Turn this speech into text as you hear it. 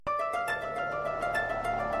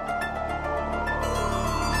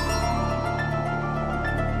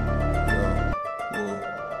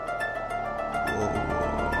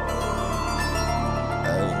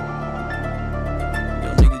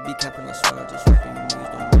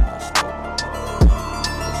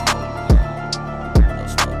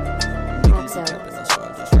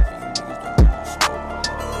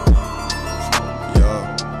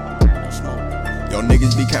Yo,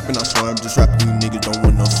 niggas be capping, I swear I'm just rapping, you niggas don't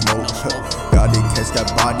want no smoke. God, they catch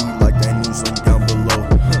that body like that new song down below.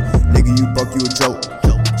 Nigga, you broke, you a joke.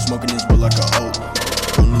 Smoking this wood like a oak.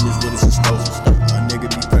 Rolling this wood is a stove. A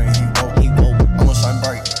nigga be praying, he woke. I'ma shine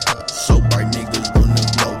bright. So bright, niggas gonna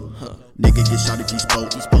blow. Nigga get shot if he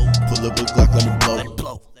spoke. Pull up a Glock, let it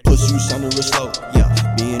blow. Pussy, you sounding real slow. Yeah,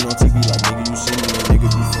 being on TV like nigga, you see me. A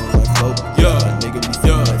nigga be feeling like flow. Yeah, nigga be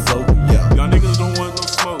feeling like flow. Yeah, y'all niggas don't want no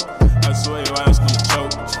smoke. I swear your ass gon'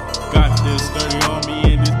 choke. Got this 30 on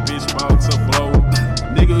me and this bitch bout to blow.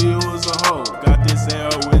 Nigga, you was a hoe. Got this L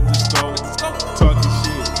with the stove. Talking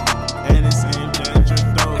shit, and it's aimed at your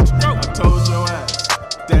throat. I told your ass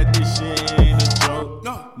that this shit ain't a joke.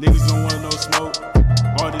 Niggas don't want no smoke.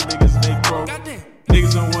 All these niggas, they broke.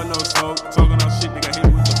 Niggas don't want no smoke. Talking all shit, nigga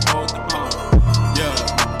hit with the pole. Yeah,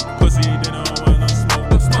 pussy, they don't want no smoke.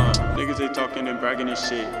 Niggas, they talking and bragging and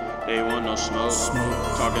shit. They want no smoke.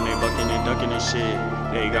 Talking, they bucking and ducking and shit.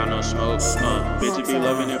 They got no smoke. Bitches be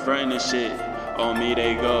loving and frontin' and shit. On me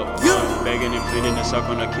they go. Begging and pleading to suck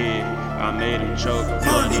on a kid. I made him choke.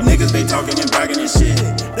 These niggas be talking and bragging and shit.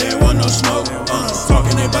 They ain't want no smoke.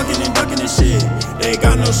 Talking, they bucking and ducking and shit. They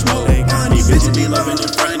got no smoke. These bitches be loving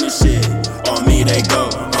and frontin' and shit. On me they go.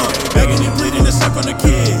 Begging and pleading to suck on a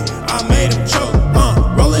kid. I made him choke.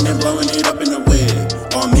 Rolling and blowing it up in the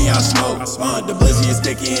whip. On me I smoke. The blizzy is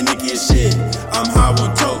sticky and icky as shit. I'm high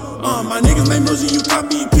on tote. My niggas make moves and you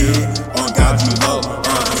copying kid. On God you low.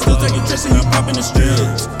 I'm still taking trips and you popping the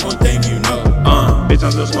strips. One thing you know. Bitch,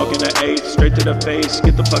 I'm still smoking the H, straight to the face.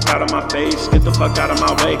 Get the fuck out of my face, get the fuck out of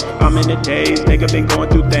my way. I'm in the days, nigga been going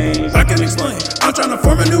through things. I can explain, I'm trying to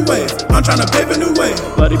form a new wave. I'm trying to pave a new way.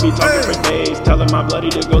 Bloody be talking for days, telling my bloody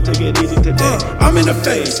to go take it easy today. I'm in the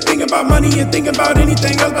face, thinking about money and thinking about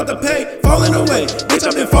anything I was about to pay. Falling away, bitch,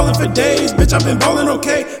 I've been falling for days. Bitch, I've been balling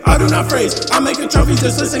okay, I do not phrase. I'm making trophies,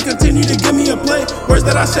 just listen, continue to give me a play. Words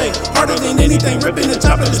that I say, harder than anything. Ripping the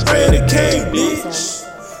chopper, the spray of the cave, bitch.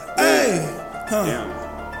 Hey. Damn,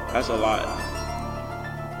 that's a lot.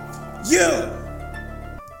 Yeah.